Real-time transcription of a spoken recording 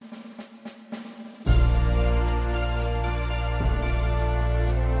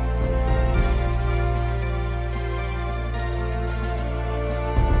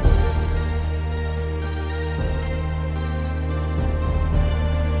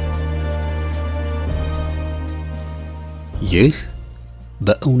ይህ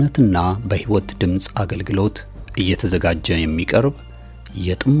በእውነትና በሕይወት ድምጽ አገልግሎት እየተዘጋጀ የሚቀርብ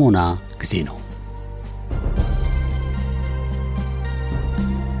የጥሞና ጊዜ ነው።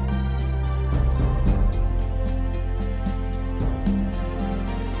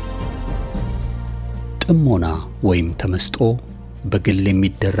 ጥሞና ወይም ተመስጦ በግል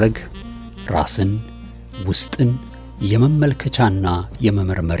የሚደረግ ራስን ውስጥን የመመልከቻና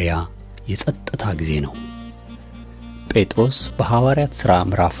የመመርመሪያ የጸጥታ ጊዜ ነው። ጴጥሮስ በሐዋርያት ሥራ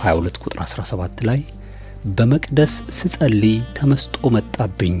ምዕራፍ 22 ቁጥር 17 ላይ በመቅደስ ስጸልይ ተመስጦ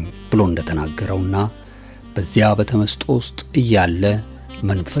መጣብኝ ብሎ እንደተናገረውና በዚያ በተመስጦ ውስጥ እያለ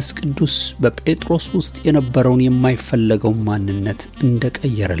መንፈስ ቅዱስ በጴጥሮስ ውስጥ የነበረውን የማይፈለገው ማንነት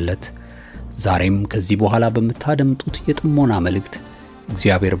እንደቀየረለት ዛሬም ከዚህ በኋላ በመታደምጡት የጥሞና መልእክት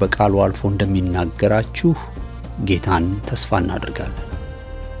እግዚአብሔር በቃሉ አልፎ እንደሚናገራችሁ ጌታን ተስፋ እናደርጋለን።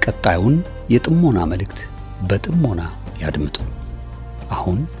 ቀጣዩን የጥሞና መልእክት በጥሞና ያድምጡ።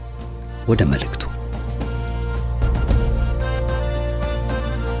 አሁን ወደ መልእክቱ።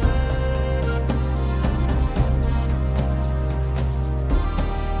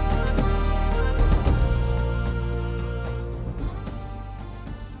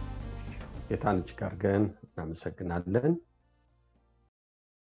 ጌታን እጅግ አድርገን እናመሰግናለን።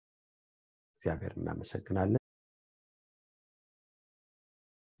 እግዚአብሔር እናመሰግናለን።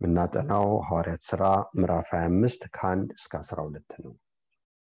 ምናጠናው ሐዋርያት ሥራ ምዕራፍ 25 ከ1 እስከ 12 ነው።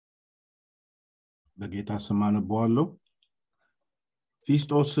 በጌታ ስም አነባዋለሁ።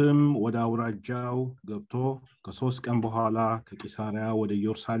 ፊስጦስም ወደ አውራጃው ገብቶ ከ3 ቀን በኋላ ከቂሳርያ ወደ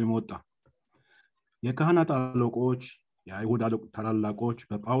ኢየሩሳሌም ወጣ። የካህናት አለቆች የአይሁድ ታላላቆች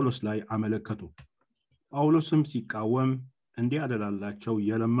በጳውሎስ ላይ አመለከቱ። ጳውሎስም ሲቃወም እንዲያደላላቸው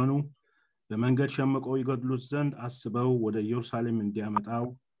እየለመኑ በመንገድ ሸምቀው ይገድሉት ዘንድ አስበው ወደ ኢየሩሳሌም እንዲያመጣው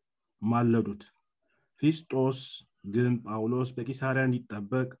ማለዱት። ፊስጦስ ግን ጳውሎስ በቂሳርያ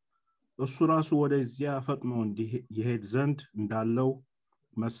እንዲጠበቅ እሱ ራሱ ወደዚያ ፈጥኖ ይሄድ ዘንድ እንዳለው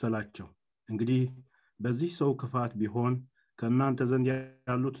መሰላቸው። እንግዲህ በዚህ ሰው ክፋት ቢሆን ከእናንተ ዘንድ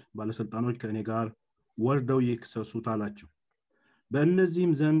ያሉት ባለስልጣኖች ከእኔ ጋር ወርደው ይክሰሱት አላቸው።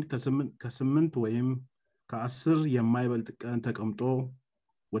 በእነዚህም ዘንድ ከ8 ወይም ከ10 የማይበልጥ ቀን ተቀምጦ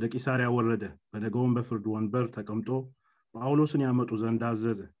ወደ ቂሳርያ ወረደ። በነገውም በፍርድ ወንበር ተቀምጦ ጳውሎስን ያመጡ ዘንድ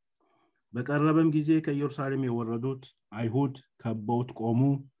አዘዘ። በቀረበም ጊዜ ከኢየሩሳሌም የወረዱት አይሁድ ከበውት ቆሙ።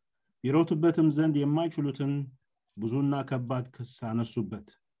 ይሮቱበትም ዘንድ የማይችሉትን ብዙና ከባድ ክስ አነሱበት።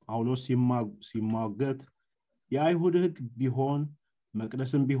 ጳውሎስ ሲሟገት የአይሁድ ሕግ ቢሆን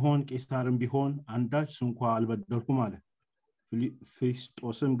መቅደስም ቢሆን ቄሳርም ቢሆን አንዳች እንኳ አልበደልኩም አለ።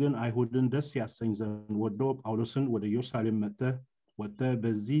 ፊስጦስም ግን አይሁድን ደስ ያሰኝ ዘንድ ወዶ ጳውሎስን ወደ ኢየሩሳሌም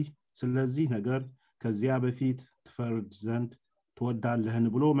ወጥተህ ስለዚህ ነገር ከዚያ በፊት ትፈርድ ዘንድ ትወዳለህን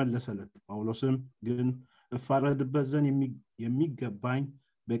ብሎ መለሰለት። ጳውሎስም ግን እፋረድበት ዘንድ የሚገባኝ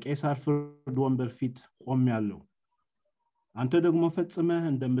በቄሳር ፍርድ ወንበር ፊት ቆሜአለሁ። አንተ ደግሞ ፈጽመህ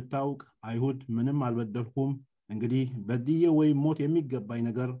እንደምታውቅ አይሁድ ምንም አልበደልኩም። እንግዲህ በድዬ ወይም ሞት የሚገባኝ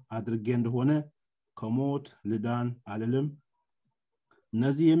ነገር አድርጌ እንደሆነ ከሞት ልዳን አልልም።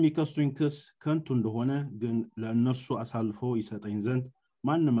 እነዚህ የሚከሱኝ ክስ ከንቱ እንደሆነ ግን ለእነርሱ አሳልፎ ይሰጠኝ ዘንድ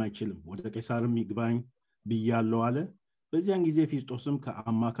ማንም አይችልም። ወደ ቄሳርም ይግባኝ ብያለሁ አለ። በዚያን ጊዜ ፊስጦስም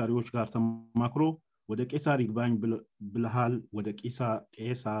ከአማካሪዎች ጋር ተማክሮ ወደ ቄሳር ይግባኝ ብለሃል፣ ወደ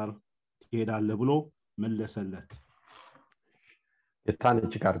ቄሳር ትሄዳለህ ብሎ መለሰለት። ጌታን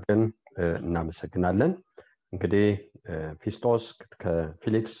እጅግ አድርገን እናመሰግናለን። እንግዲህ ፊስጦስ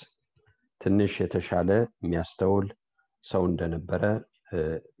ከፊሊክስ ትንሽ የተሻለ የሚያስተውል ሰው እንደነበረ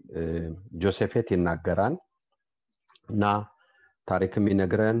ጆሴፌት ይናገራል እና ታሪክም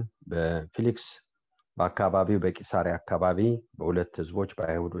ይነግረን በፊሊክስ በአካባቢው በቂሳርያ አካባቢ በሁለት ህዝቦች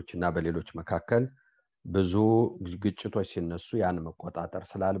በአይሁዶችና በሌሎች መካከል ብዙ ግጭቶች ሲነሱ ያን መቆጣጠር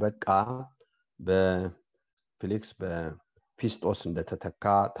ስላልበቃ በፊሊክስ በፊስጦስ እንደተተካ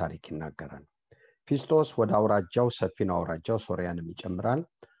ታሪክ ይናገራል። ፊስጦስ ወደ አውራጃው ሰፊና አውራጃው ሶርያንም ይጨምራል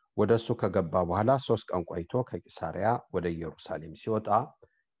ወደሱ ከገባ በኋላ 3 ቀን ቆይቶ ከቂሳርያ ወደ ኢየሩሳሌም ሲወጣ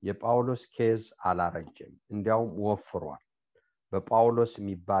የጳውሎስ ኬዝ አላረጀም፣ እንዲያውም ወፍሯል። በጳውሎስ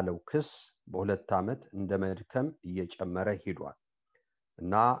የሚባለው ክስ በ2 ዓመት እንደመድከም እየጨመረ ሄዷል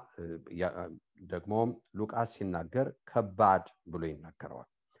እና ደግሞ ሉቃስ ሲናገር ከባድ ብሎ ይናገራል።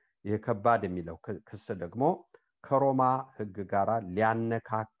 ይሄ ከባድ የሚለው ክስ ደግሞ ከሮማ ሕግ ጋር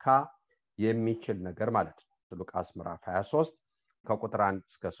ሊያነካካ የሚችል ነገር ማለት ነው። ሉቃስ ምዕራፍ 23 ከቁጥር 1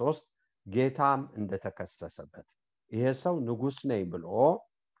 እስከ 3 ጌታም እንደተከሰሰበት ይሄ ሰው ንጉስ ነኝ ብሎ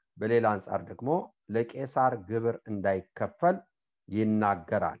በሌላ አንፃር ደግሞ ለቄሳር ግብር እንዳይከፈል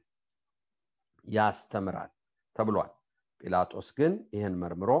ይናገራል፣ ያስተምራል ተብሏል። ጲላጦስ ግን ይሄን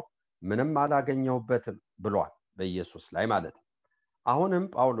መርምሮ ምንም አላገኘውበትም ብሏል። በኢየሱስ ላይ ማለት ነው። አሁንም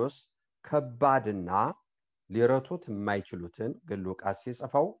ጳውሎስ ከባድና ሊረቱት የማይችሉትን ግን ሉቃስ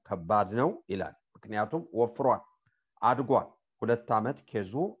ሲጽፈው ከባድ ነው ይላል። ምክንያቱም ወፍሯል፣ አድጓል። 2 ዓመት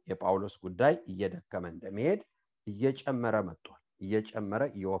ኬዙ የጳውሎስ ጉዳይ እየደከመ እንደሚሄድ እየጨመረ መጥቷል፣ እየጨመረ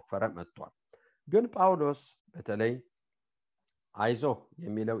እየወፈረ መጥቷል። ግን ጳውሎስ በተለይ አይዞ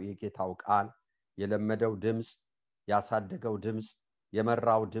የሚለው የጌታው ቃል የለመደው ድምጽ፣ ያሳደገው ድምጽ፣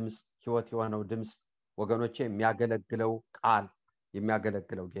 የመራው ድምጽ፣ ሕይወት የሆነው ድምጽ፣ ወገኖቼ የሚያገለግለው ቃል፣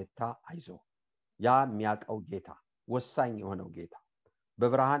 የሚያገለግለው ጌታ አይዞ፣ ያ የሚያቀው ጌታ፣ ወሳኝ የሆነው ጌታ፣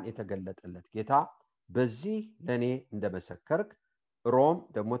 በብርሃን የተገለጠለት ጌታ በዚህ ለኔ እንደመሰከርክ ሮም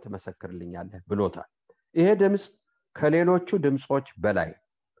ደግሞ ተመሰክርልኛለህ ብሎታል። ይሄ ድምጽ ከሌሎቹ ድምጾች በላይ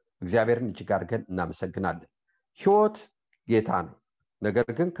እግዚአብሔርን እጅግ አድርገን እናመሰግናለን። ሕይወት ጌታ ነው። ነገር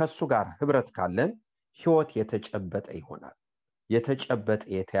ግን ከሱ ጋር ህብረት ካለን ሕይወት የተጨበጠ ይሆናል፣ የተጨበጠ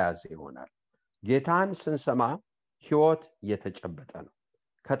የተያዘ ይሆናል። ጌታን ስንሰማ ሕይወት የተጨበጠ ነው።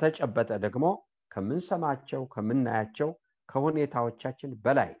 ከተጨበጠ ደግሞ ከምንሰማቸው ከምናያቸው ከሁኔታዎቻችን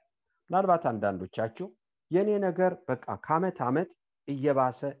በላይ ምናልባት አንዳንዶቻችሁ የኔ ነገር በቃ ከዓመት ዓመት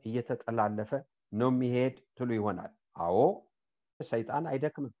እየባሰ እየተጠላለፈ ነው የሚሄድ ትሉ ይሆናል። አዎ ሰይጣን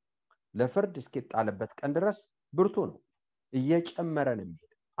አይደክምም። ለፍርድ እስኪጣልበት ቀን ድረስ ብርቱ ነው። እየጨመረ ነው የሚሄድ።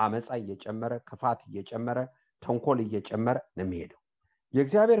 አመፃ እየጨመረ፣ ክፋት እየጨመረ፣ ተንኮል እየጨመረ ነው የሚሄደው።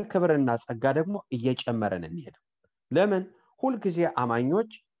 የእግዚአብሔር ክብርና ጸጋ ደግሞ እየጨመረ ነው የሚሄደው። ለምን? ሁልጊዜ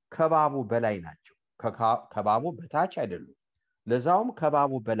አማኞች ከባቡ በላይ ናቸው፣ ከባቡ በታች አይደሉም። ለዛውም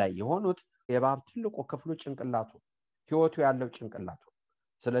ከባቡ በላይ የሆኑት የባብ ትልቁ ክፍሉ ጭንቅላቱ፣ ሕይወቱ ያለው ጭንቅላቱ።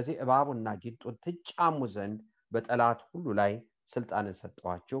 ስለዚህ እባቡና ጊንጡን ትጫሙ ዘንድ በጠላት ሁሉ ላይ ስልጣንን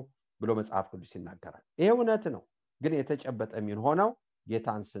ሰጠዋቸው ብሎ መጽሐፍ ቅዱስ ይናገራል። ይሄ እውነት ነው። ግን የተጨበጠ የሚሆነው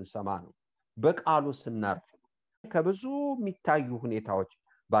ጌታን ስንሰማ ነው፣ በቃሉ ስናርፍ ነው። ከብዙ የሚታዩ ሁኔታዎች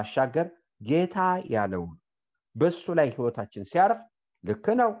ባሻገር ጌታ ያለውን በሱ ላይ ሕይወታችን ሲያርፍ ልክ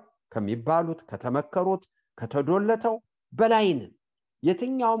ነው ከሚባሉት ከተመከሩት ከተዶለተው በላይ ነን።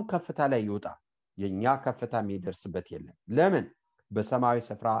 የትኛውም ከፍታ ላይ ይወጣ የኛ ከፍታ የሚደርስበት የለም። ለምን? በሰማያዊ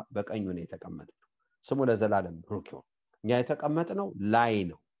ስፍራ በቀኙ ነው የተቀመጠው። ስሙ ለዘላለም ብሩክ ይሁን። እኛ የተቀመጥነው ላይ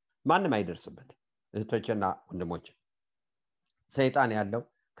ነው፣ ማንም አይደርስበት። እህቶችና ወንድሞች ሰይጣን ያለው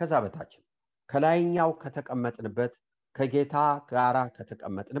ከዛ በታች ነው። ከላይኛው ከተቀመጥንበት ከጌታ ጋራ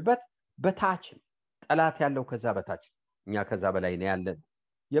ከተቀመጥንበት በታች ነው። ጠላት ያለው ከዛ በታች፣ እኛ ከዛ በላይ ነው ያለን።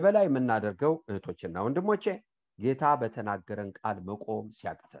 የበላይ የምናደርገው እህቶችና ወንድሞቼ ጌታ በተናገረን ቃል መቆም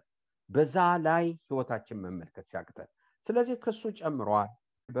ሲያቅተን፣ በዛ ላይ ሕይወታችን መመልከት ሲያቅተን። ስለዚህ ክሱ ጨምሯል።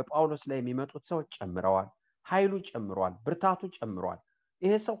 በጳውሎስ ላይ የሚመጡት ሰዎች ጨምረዋል፣ ኃይሉ ጨምሯል፣ ብርታቱ ጨምሯል።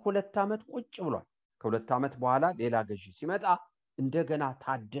 ይሄ ሰው 2 ዓመት ቁጭ ብሏል። ከ2 ዓመት በኋላ ሌላ ገዢ ሲመጣ እንደገና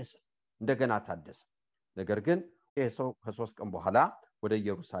ታደሰ። ነገር ግን ይሄ ሰው ከ3 ቀን በኋላ ወደ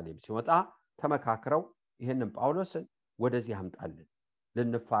ኢየሩሳሌም ሲወጣ ተመካክረው ይሄንን ጳውሎስን ወደዚህ አምጣልን፣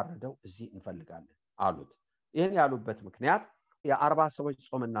 ልንፋረደው እዚህ እንፈልጋለን አሉት። ይሄን ያሉበት ምክንያት የ40 ሰዎች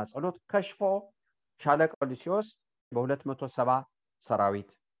ጾምና ጸሎት ከሽፎ ሻለቃው ሉሲዮስ በ270 ሰራዊት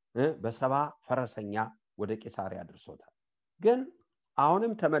በ70 ፈረሰኛ ወደ ቂሳሪያ አድርሶታል። ግን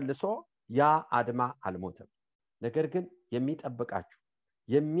አሁንም ተመልሶ ያ አድማ አልሞተም። ነገር ግን የሚጠብቃችሁ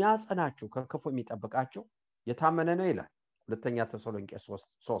የሚያጸናችሁ ከክፉ የሚጠብቃችሁ የታመነ ነው ይላል 2 ተሰሎንቄ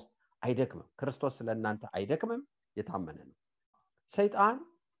 3 አይደክምም። ክርስቶስ ስለእናንተ አይደክምም፣ የታመነ ነው። ሰይጣን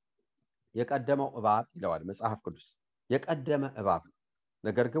የቀደመው እባብ ይለዋል መጽሐፍ ቅዱስ። የቀደመ እባብ ነው።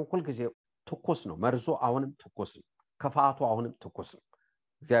 ነገር ግን ሁልጊዜ ትኩስ ነው። መርዞ አሁንም ትኩስ ነው። ከፋቱ አሁንም ትኩስ ነው።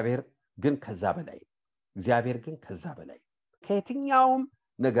 እግዚአብሔር ግን ከዛ በላይ ከየትኛውም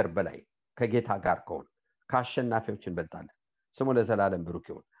ነገር በላይ ከጌታ ጋር ከሆነ ከአሸናፊዎች እንበልጣለን። ስሙ ለዘላለም ብሩክ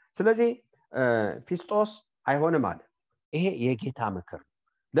ይሁን። ስለዚህ ፊስጦስ አይሆንም አለ። ይሄ የጌታ ምክር ነው።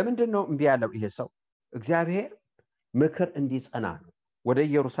 ለምንድን ነው እምቢ ያለው ይሄ ሰው? እግዚአብሔር ምክር እንዲጸና ነው። ወደ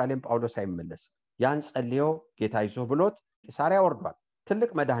ኢየሩሳሌም ጳውሎስ አይመለስም። ያን ጸልዮ ጌታ ይዞ ብሎት ቂሳሪያ ወርዷል። ትልቅ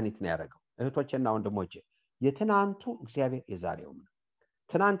መድኃኒት ነው ያደረገው። እህቶችና ወንድሞቼ የትናንቱ እግዚአብሔር የዛሬው ነው።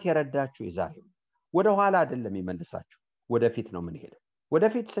 ትናንት የረዳችሁ የዛሬው ነው። ወደ ኋላ አይደለም ይመልሳችሁ፣ ወደፊት ነው የምንሄደው።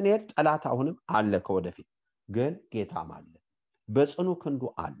 ወደፊት ስንሄድ ጠላት አሁንም አለ ከወደፊት፣ ግን ጌታም አለ፣ በጽኑ ክንዱ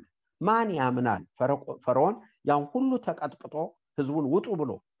አለ። ማን ያምናል? ፈርዖን ያን ሁሉ ተቀጥቅጦ ህዝቡን ውጡ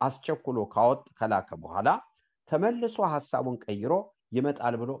ብሎ አስቸኩሎ ከላከ በኋላ ተመልሶ ሐሳቡን ቀይሮ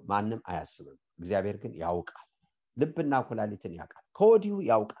ይመጣል ብሎ ማንም አያስብም። እግዚአብሔር ግን ያውቃል፣ ልብና ኩላሊትን ያውቃል፣ ከወዲሁ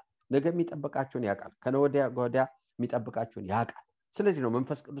ያውቃል፣ ነገ የሚጠብቃችሁን ያውቃል፣ ከነወዲያ የሚጠብቃችሁን ያውቃል። ስለዚህ ነው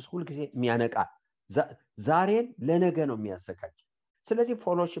መንፈስ ቅዱስ ሁልጊዜ የሚያነቃ፣ ዛሬን ለነገ ነው የሚያዘጋጅ። ስለዚህ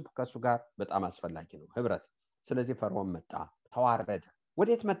ፌሎሺፕ ከሱ ጋር በጣም አስፈላጊ ነው፣ ህብረት። ስለዚህ ፈርዖን መጣ፣ ተዋረደ።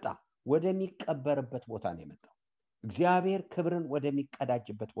 ወዴት መጣ? ወደሚቀበርበት ቦታ ነው የመጣው። እግዚአብሔር ክብርን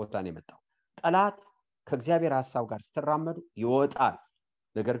ወደሚቀዳጅበት ቦታ ነው የመጣው። ጠላት ከእግዚአብሔር ሐሳብ ጋር ስትራመዱ ይወጣል።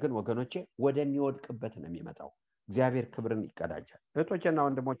 ነገር ግን ወገኖቼ ወደሚወድቅበት ነው የሚመጣው። እግዚአብሔር ክብርን ይቀዳጃል። እህቶቼና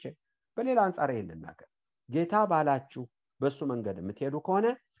ወንድሞቼ በሌላ አንጻር ይሄን ልናገር። ጌታ ባላችሁ በሱ መንገድ የምትሄዱ ከሆነ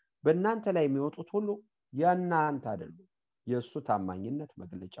በእናንተ ላይ የሚወጡት ሁሉ የእናንተ አይደሉም፣ የእሱ ታማኝነት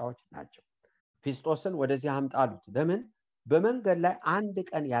መግለጫዎች ናቸው። ፊስጦስን ወደዚህ አምጣሉት። ለምን? በመንገድ ላይ አንድ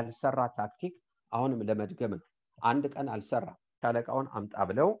ቀን ያልሰራ ታክቲክ አሁንም ለመድገም ነው። አንድ ቀን አልሰራ። ሻለቃውን አምጣ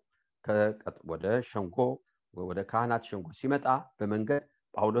ብለው ወደ ሸንጎ ወደ ካህናት ሸንጎ ሲመጣ በመንገድ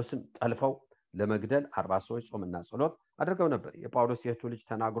ጳውሎስን ጠልፈው ለመግደል 40 ሰዎች ጾምና ጸሎት አድርገው ነበር። የጳውሎስ የእህቱ ልጅ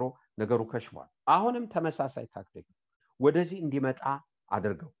ተናግሮ ነገሩ ከሽፏል። አሁንም ተመሳሳይ ታክቲክ ወደዚህ እንዲመጣ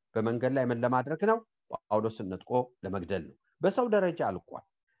አድርገው በመንገድ ላይ ምን ለማድረግ ነው? ጳውሎስን ነጥቆ ለመግደል ነው። በሰው ደረጃ አልቋል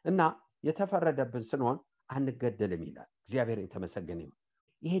እና የተፈረደብን ስንሆን አንገደልም ይላል። እግዚአብሔር የተመሰገነ ይሁን።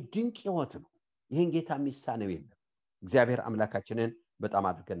 ይሄ ድንቅ ሕይወት ነው። ይሄን ጌታ የሚሳነው የለም። እግዚአብሔር አምላካችንን በጣም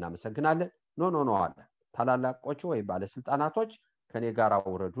አድርገን እናመሰግናለን። ኖ አለ ታላላቆቹ ወይ ባለስልጣናቶች ከኔ ጋር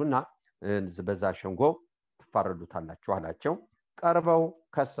አውረዱና በዛ ሸንጎ ትፋረዱታላችሁ አላቸው። ቀርበው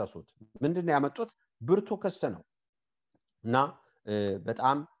ከሰሱት። ምንድነው ያመጡት? ብርቱ ክስ ነው እና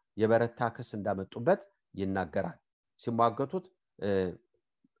በጣም የበረታ ክስ እንዳመጡበት ይናገራል። ሲሟገቱት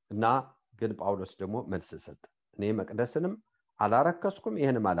እና ግን ጳውሎስ ደግሞ መልስ ሰጠ። እኔ መቅደስንም አላረከስኩም፣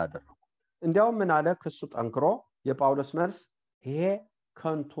 ይሄንም አላደረኩም። እንዲያውም ምን አለ? ክሱ ጠንክሮ የጳውሎስ መልስ ይሄ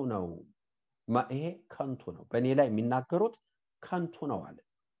ከንቱ ነው፣ ይሄ ከንቱ ነው፣ በእኔ ላይ የሚናገሩት ከንቱ ነው አለ።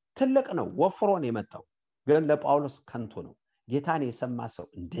 ትልቅ ነው፣ ወፍሮን የመጣው ግን ለጳውሎስ ከንቱ ነው። ጌታን የሰማ ሰው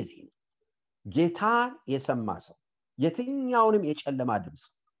እንደዚህ ነው። ጌታን የሰማ ሰው የትኛውንም የጨለማ ድምፅ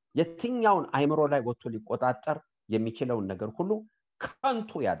የትኛውን አይምሮ ላይ ወጥቶ ሊቆጣጠር የሚችለውን ነገር ሁሉ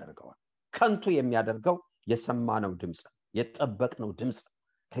ከንቱ ያደርገዋል። ከንቱ የሚያደርገው የሰማነው ድምፅ፣ የጠበቅነው ድምፅ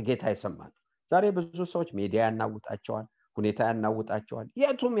ከጌታ የሰማነው። ዛሬ ብዙ ሰዎች ሚዲያ ያናውጣቸዋል፣ ሁኔታ ያናውጣቸዋል፣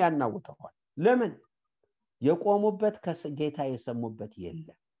 የቱም ያናውተዋል። ለምን? የቆሙበት ከጌታ የሰሙበት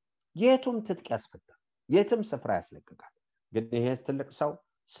የለም። የቱም ትጥቅ ያስፈታል፣ የቱም ስፍራ ያስለቅቃል። ግን ይሄ ትልቅ ሰው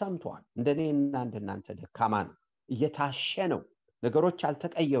ሰምቷል። እንደኔና እንደናንተ ደካማ ነው፣ እየታሸ ነው። ነገሮች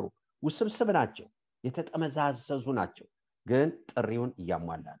አልተቀየሩ፣ ውስብስብ ናቸው፣ የተጠመዛዘዙ ናቸው። ግን ጥሪውን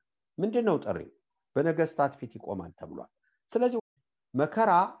እያሟላ ነው። ምንድነው ጥሪው? በነገስታት ፊት ይቆማል ተብሏል። ስለዚህ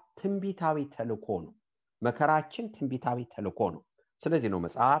መከራ ትንቢታዊ ተልኮ ነው። መከራችን ትንቢታዊ ተልኮ ነው። ስለዚህ ነው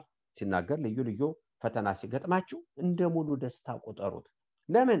መጽሐፍ ሲናገር ልዩ ልዩ ፈተና ሲገጥማችሁ እንደ ሙሉ ደስታ ቁጠሩት።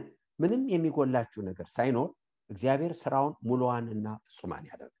 ለምን? ምንም የሚጎላችሁ ነገር ሳይኖር እግዚአብሔር ስራውን ሙሉዋንና ፍጹማን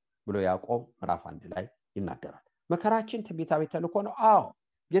ያደርግ ብሎ ያዕቆብ ምዕራፍ 1 ላይ ይናገራል። መከራችን ትንቢታዊ ተልኮ ነው። አዎ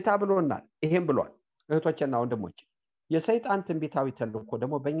ጌታ ብሎናል፣ ይሄም ብሏል። እህቶችና ወንድሞች የሰይጣን ትንቢታዊ ተልኮ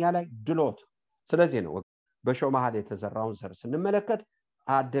ደግሞ በእኛ ላይ ድሎት። ስለዚህ ነው በሾህ መሃል የተዘራውን ዘር ስንመለከት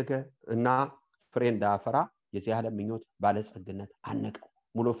አደገ እና ፍሬ እንዳያፈራ የዚህ ዓለም ምኞት ባለጸግነት አነቀው፣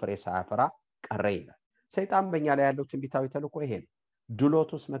 ሙሉ ፍሬ ሳያፈራ ቀረ ይላል። ሰይጣን በእኛ ላይ ያለው ትንቢታዊ ተልኮ ይሄ ነው። ድሎት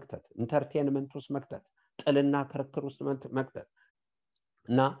ውስጥ መክተት፣ ኢንተርቴንመንት ውስጥ መክተት፣ ጥልና ክርክር ውስጥ መክተት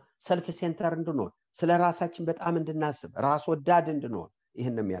እና ሰልፍ ሴንተር እንድንሆን፣ ስለ ራሳችን በጣም እንድናስብ፣ ራስ ወዳድ እንድንሆን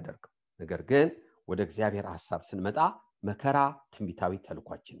ይህን ነው የሚያደርገው። ነገር ግን ወደ እግዚአብሔር ሐሳብ ስንመጣ መከራ ትንቢታዊ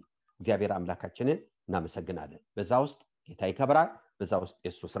ተልኳችን ነው። እግዚአብሔር አምላካችንን እናመሰግናለን። በዛ ውስጥ ጌታ ይከብራል፣ በዛ ውስጥ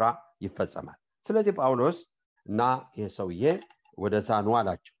የሱ ስራ ይፈጸማል። ስለዚህ ጳውሎስ እና ይሄ ሰውዬ ወደዛ ነው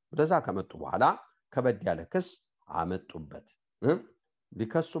አላቸው። ወደዛ ከመጡ በኋላ ከበድ ያለ ክስ አመጡበት።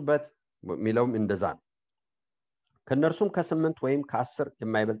 ሊከሱበት ሚለውም እንደዛ ነው። ከነርሱም ከ8 ወይም ከ10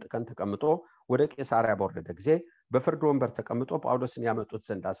 የማይበልጥ ቀን ተቀምጦ ወደ ቄሳርያ በወረደ ጊዜ በፍርድ ወንበር ተቀምጦ ጳውሎስን ያመጡት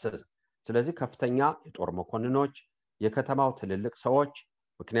ዘንድ አዘዘ። ስለዚህ ከፍተኛ የጦር መኮንኖች፣ የከተማው ትልልቅ ሰዎች፣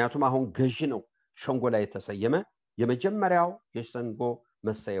 ምክንያቱም አሁን ገዢ ነው ሸንጎ ላይ የተሰየመ የመጀመሪያው የሸንጎ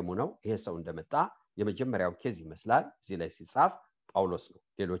መሰየሙ ነው። ይሄ ሰው እንደመጣ የመጀመሪያው ኬዝ ይመስላል እዚህ ላይ ሲጻፍ ጳውሎስ ነው።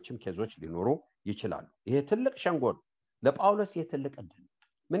 ሌሎችም ኬዞች ሊኖሩ ይችላሉ። ይሄ ትልቅ ሸንጎ ነው። ለጳውሎስ ይሄ ትልቅ ዕድል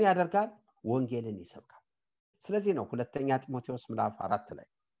ምን ያደርጋል? ወንጌልን ይሰብካል። ስለዚህ ነው ሁለተኛ ጢሞቴዎስ ምዕራፍ 4 ላይ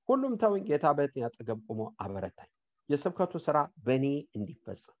ሁሉም ተውኝ፣ ጌታ በእኔ አጠገብ ቆሞ አበረታኝ፣ የስብከቱ ስራ በእኔ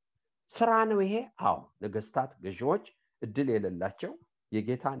እንዲፈጸም። ስራ ነው ይሄ። አዎ ነገስታት፣ ገዢዎች እድል የሌላቸው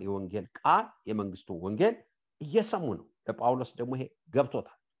የጌታን የወንጌል ቃል የመንግስቱን ወንጌል እየሰሙ ነው። ለጳውሎስ ደግሞ ይሄ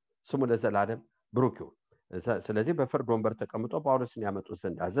ገብቶታል። ስሙ ለዘላለም ብሩክ ይሁን። ስለዚህ በፍርድ ወንበር ተቀምጦ ጳውሎስን ያመጡት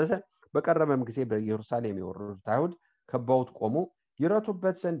ዘንድ አዘዘ። በቀረበም ጊዜ በኢየሩሳሌም የወረዱት አይሁድ ከበውት ቆሙ።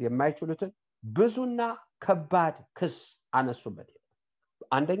 ይረቱበት ዘንድ የማይችሉትን ብዙና ከባድ ክስ አነሱበት።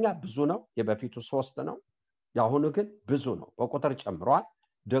 አንደኛ ብዙ ነው፣ የበፊቱ 3 ነው። ያሁኑ ግን ብዙ ነው፣ በቁጥር ጨምሯል።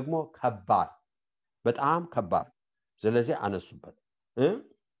 ደግሞ ከባድ፣ በጣም ከባድ። ስለዚህ አነሱበት።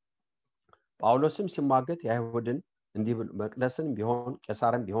 ጳውሎስም ሲሟገት የአይሁድን እንዲህ ብሎ መቅደስን ቢሆን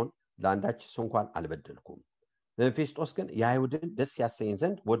ቄሳርም ቢሆን ለአንዳች እንኳን አልበደልኩም። ፊስጦስ ግን የአይሁድን ደስ ያሰኝ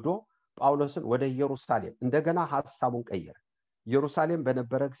ዘንድ ወዶ ጳውሎስን ወደ ኢየሩሳሌም እንደገና ሐሳቡን ቀየረ። ኢየሩሳሌም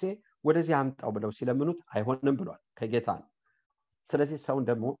በነበረ ጊዜ ወደዚህ አምጣው ብለው ሲለምኑት አይሆንም ብሏል ከጌታ ነው። ስለዚህ ሰውን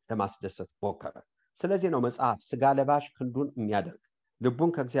ደግሞ ለማስደሰት ሞከረ። ስለዚህ ነው መጽሐፍ ስጋ ለባሽ ክንዱን የሚያደርግ ልቡን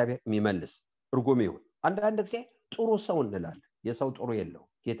ከእግዚአብሔር የሚመልስ እርጉም ይሁን። አንዳንድ ጊዜ ጥሩ ሰው እንላለን፣ የሰው ጥሩ የለው፣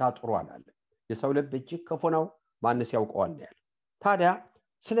 ጌታ ጥሩ አላለ። የሰው ልብ እጅግ ክፉ ነው፣ ማንስ ያውቀዋል ያለ። ታዲያ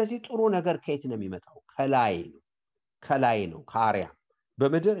ስለዚህ ጥሩ ነገር ከየት ነው የሚመጣው? ከላይ ነው ከአርያም።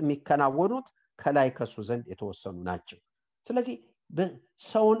 በምድር የሚከናወኑት ከላይ ከሱ ዘንድ የተወሰኑ ናቸው። ስለዚህ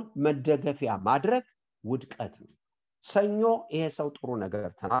ሰውን መደገፊያ ማድረግ ውድቀት ነው። ሰኞ ይሄ ሰው ጥሩ ነገር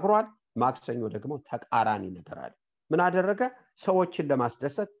ተናግሯል፣ ማክሰኞ ደግሞ ተቃራኒ ነገር አለ። ምን አደረገ? ሰዎችን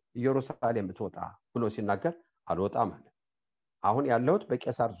ለማስደሰት ኢየሩሳሌም ብትወጣ ብሎ ሲናገር አልወጣም አለ። አሁን ያለሁት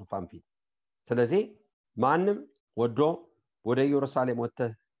በቄሳር ዙፋን ፊት፣ ስለዚህ ማንም ወዶ ወደ ኢየሩሳሌም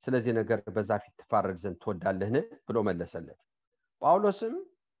ወጥተህ ስለዚህ ነገር በዛ ፊት ትፋረድ ዘንድ ትወዳለህን ብሎ መለሰለት። ጳውሎስም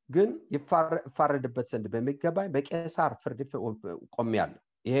ግን ይፋረድበት ዘንድ በሚገባኝ በቄሳር ፍርድ ቆሜያለሁ።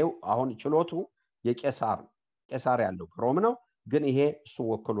 ይሄው አሁን ችሎቱ የቄሳር ነው። ቄሳር ያለው ሮም ነው፣ ግን ይሄ እሱ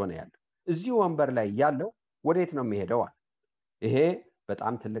ወክሎ ነው ያለው። እዚህ ወንበር ላይ ያለው ወዴት ነው የሚሄደው? ይሄ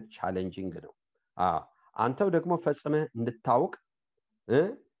በጣም ትልቅ ቻሌንጂንግ ነው። አንተው ደግሞ ፈጽመህ እንድታውቅ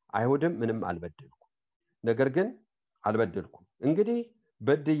አይሁድም ምንም አልበደልኩም፣ ነገር ግን አልበደልኩም። እንግዲህ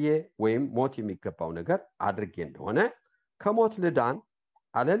በድዬ ወይም ሞት የሚገባው ነገር አድርጌ እንደሆነ ከሞት ልዳን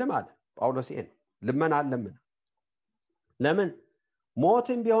አልልም አለ ጳውሎስ። ይሄን ልመና አለምን? ለምን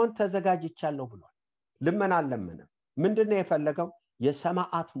ሞትም ቢሆን ተዘጋጅቻለሁ ብሏል። ልመና አለምን? ምንድነው የፈለገው?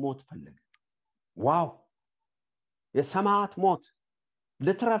 የሰማዕት ሞት ፈለገ። ዋው! የሰማዕት ሞት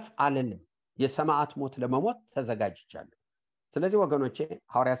ልትረፍ አልልም፣ የሰማዕት ሞት ለመሞት ተዘጋጅቻለሁ። ስለዚህ ወገኖቼ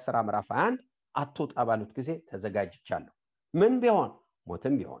ሐዋርያት ሥራ ምዕራፍ 21 አትውጣ ባሉት ጊዜ ተዘጋጅቻለሁ። ምን ቢሆን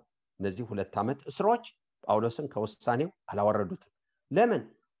ሞትም ቢሆን። እነዚህ 2 ዓመት እስሮች ጳውሎስን ከውሳኔው አላወረዱትም። ለምን?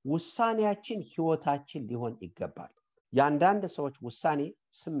 ውሳኔያችን ህይወታችን ሊሆን ይገባል። የአንዳንድ ሰዎች ውሳኔ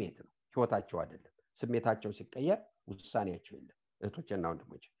ስሜት ነው፣ ህይወታቸው አይደለም። ስሜታቸው ሲቀየር ውሳኔያቸው የለም። እህቶችና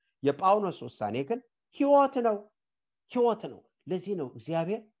ወንድሞች የጳውሎስ ውሳኔ ግን ህይወት ነው። ለዚህ ነው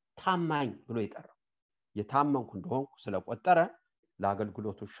እግዚአብሔር ታማኝ ብሎ ይጠራው። የታመንኩ እንደሆንኩ ስለቆጠረ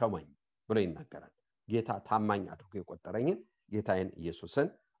ለአገልግሎቱ ሸመኝ ብሎ ይናገራል። ጌታ ታማኝ አድርጎ የቆጠረኝን ጌታዬን ኢየሱስን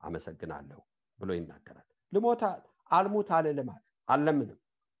አመሰግናለሁ ብሎ ይናገራል። ልሞታ አልሙት አልልማት አለምንም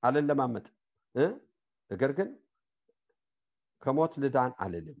አልለማመጥ፣ ነገር ግን ከሞት ልዳን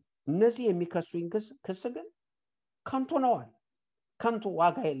አልልም። እነዚህ የሚከሱኝ ክስ ግን ከንቱ ነዋል፣ ከንቱ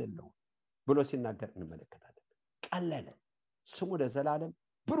ዋጋ የሌለው ብሎ ሲናገር እንመለከታለን። ቀለለ፣ ስሙ ለዘላለም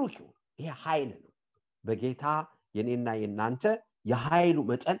ብሩክ ይሁን። ይሄ ኃይል ነው። በጌታ የኔና የናንተ የኃይሉ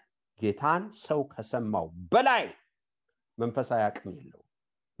መጠን ጌታን ሰው ከሰማው በላይ መንፈሳዊ አቅም የለው።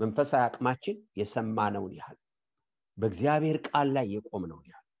 መንፈሳዊ አቅማችን የሰማነውን ያህል በእግዚአብሔር ቃል ላይ የቆምነውን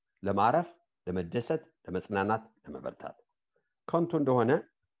ያህል ለማረፍ፣ ለመደሰት፣ ለመጽናናት፣ ለመበርታት። ከንቱ እንደሆነ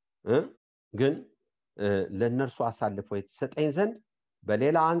ግን ለነርሱ አሳልፎ የተሰጠኝ ዘንድ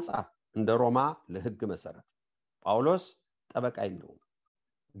በሌላ አንጻር እንደ ሮማ ለሕግ መሰረት ጳውሎስ ጠበቃ የለውም፣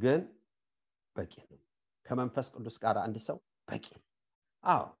 ግን በቂ ነው። ከመንፈስ ቅዱስ ጋር አንድ ሰው በቂ ነው።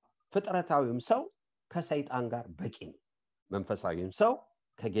 ፍጥረታዊም ሰው ከሰይጣን ጋር በቂ ነው። መንፈሳዊም ሰው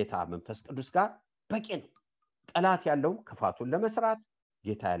ከጌታ መንፈስ ቅዱስ ጋር በቂ ነው። ጠላት ያለው ክፋቱን ለመስራት፣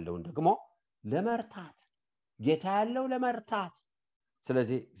 ጌታ ያለውን ደግሞ ለመርታት፣ ጌታ ያለው ለመርታት።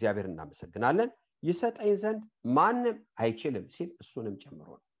 ስለዚህ እግዚአብሔር እናመሰግናለን። ይሰጠኝ ዘንድ ማንም አይችልም ሲል እሱንም ጨምሮ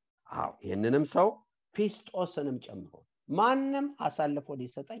ነው። ይህንንም ሰው ፊስጦስንም ጨምሮ ማንም አሳልፎ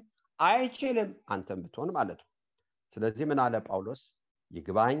ሊሰጠኝ አይችልም አንተም ብትሆን ማለት ነው። ስለዚህ ምን አለ ጳውሎስ?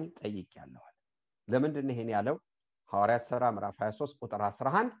 ይግባኝ ጠይቄያለሁ። ለምንድን ነው ይሄን ያለው? ሐዋርያት ሥራ ምዕራፍ 23 ቁጥር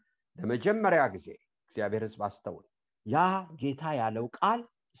 11 ለመጀመሪያ ጊዜ እግዚአብሔር ሕዝብ አስተውል፣ ያ ጌታ ያለው ቃል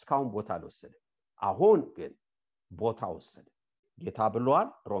እስካሁን ቦታ አልወሰደም። አሁን ግን ቦታ ወሰደ። ጌታ ብሏል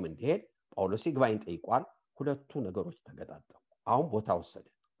ሮም እንዲሄድ፣ ጳውሎስ ይግባኝ ጠይቋል። ሁለቱ ነገሮች ተገጣጠሙ። አሁን ቦታ ወሰደ።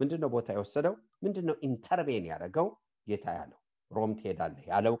 ምንድነው ቦታ የወሰደው? ምንድነው ኢንተርቬን ያደረገው? ጌታ ያለው ሮም ትሄዳለህ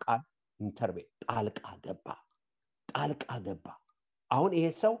ያለው ቃል ኢንተርቬን ጣልቃ ገባ። አሁን ይሄ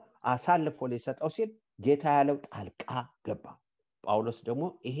ሰው አሳልፎ ሊሰጠው ሲል ጌታ ያለው ጣልቃ ገባ። ጳውሎስ ደግሞ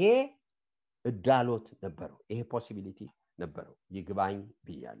ይሄ እዳሎት ነበረው፣ ይሄ ፖሲቢሊቲ ነበረው። ይግባኝ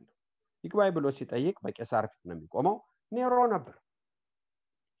ብያለሁ። ይግባኝ ብሎ ሲጠይቅ በቄሳር ፊት ነው የሚቆመው። ኔሮ ነበር።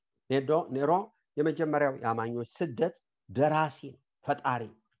 ኔሮ የመጀመሪያው የአማኞች ስደት ደራሲ ፈጣሪ፣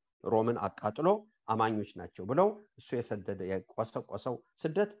 ሮምን አቃጥሎ አማኞች ናቸው ብለው እሱ የሰደደ የቆሰቆሰው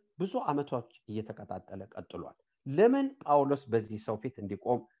ስደት ብዙ ዓመቶች እየተቀጣጠለ ቀጥሏል። ለምን ጳውሎስ በዚህ ሰው ፊት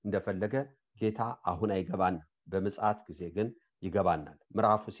እንዲቆም እንደፈለገ ጌታ አሁን አይገባና፣ በምጽአት ጊዜ ግን ይገባናል።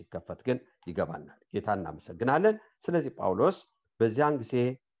 ምዕራፉ ሲከፈት ግን ይገባናል። ጌታ እናመሰግናለን። ስለዚህ ጳውሎስ በዚያን ጊዜ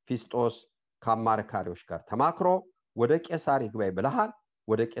ፊስጦስ ከአማካሪዎች ጋር ተማክሮ ወደ ቄሳር ይግባይ ብለሃል፣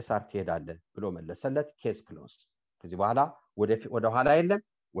 ወደ ቄሳር ትሄዳለህ ብሎ መለሰለት። ኬስ ክሎዝ። ከዚህ በኋላ ወደ ኋላ የለም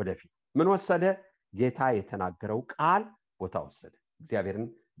ወደፊት። ምን ወሰደ? ጌታ የተናገረው ቃል ቦታ ወሰደ። እግዚአብሔርን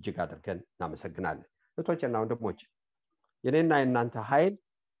እጅግ አድርገን እናመሰግናለን። እህቶቼና ወንድሞቼ የኔና የናንተ ኃይል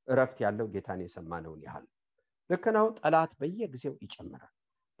እረፍት ያለው ጌታን የሰማነውን ያህል። ልክ ነው፣ ጠላት በየጊዜው ይጨምራል።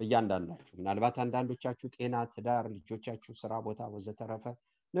 በእያንዳንዳችሁ ምናልባት አንዳንዶቻችሁ ጤና፣ ትዳር፣ ልጆቻችሁ፣ ስራ ቦታ ወዘተረፈ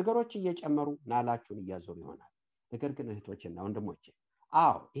ነገሮች እየጨመሩ ናላችሁን እያዞሩ ይሆናል። ነገር ግን እህቶቼና ወንድሞቼ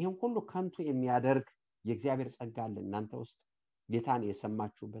ይሄን ሁሉ ከንቱ የሚያደርግ የእግዚአብሔር ጸጋ አለ እናንተ ውስጥ። ጌታን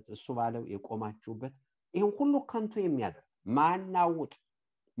የሰማችሁበት እሱ ባለው የቆማችሁበት ይሄን ሁሉ ከንቱ የሚያደርግ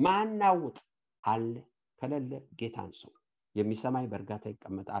ማናውጥ አለ። ከሌለ ጌታን ሰው የሚሰማይ በእርጋታ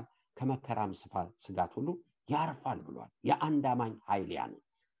ይቀመጣል፣ ከመከራም ስጋት ሁሉ ያርፋል ብሏል። የአንድ አማኝ ኃይል ያ ነው።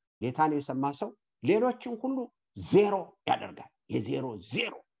 ጌታን የሰማ ሰው ሌሎችን ሁሉ ዜሮ ያደርጋል። የዜሮ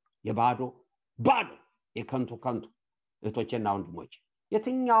የባዶ የከንቱ እህቶቼና ወንድሞቼ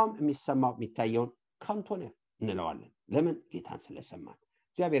የትኛውም የሚሰማው የሚታየውን ከንቱ ነው እንለዋለን። ለምን? ጌታን ስለሰማን።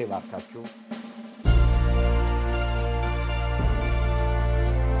 እግዚአብሔር ይባርካችሁ።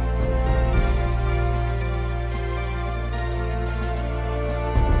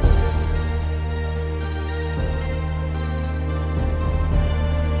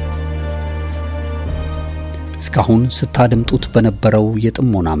 እስካሁን ስታደምጡት በነበረው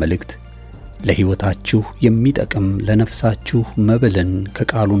የጥሞና መልእክት ለሕይወታችሁ የሚጠቅም ለነፍሳችሁ መብልን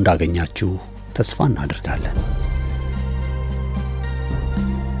ከቃሉ እንዳገኛችሁ ተስፋ እናደርጋለን።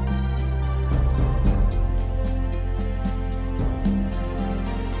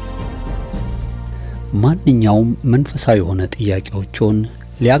 ማንኛውም መንፈሳዊ የሆነ ጥያቄዎችን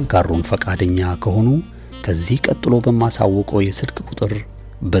ሊያጋሩን ፈቃደኛ ከሆኑ ከዚህ ቀጥሎ በማሳወቀው የስልክ ቁጥር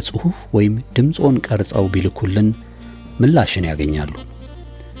በጽሁፍ ወይም ድምጾን ቀርጸው ቢልኩልን ምላሽን ያገኛሉ።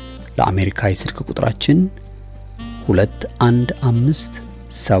 ለአሜሪካ የስልክ ቁጥራችን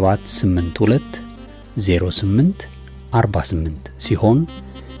 2157820848 ሲሆን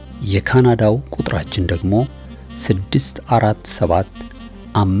የካናዳው ቁጥራችን ደግሞ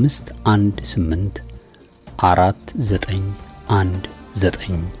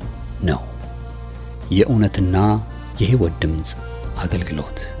 647-518-4919 ነው። የእውነትና የሕይወት ድምጽ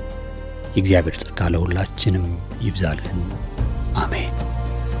አገልግሎት። የእግዚአብሔር ጸጋ ለሁላችንም ይብዛልን። አሜን።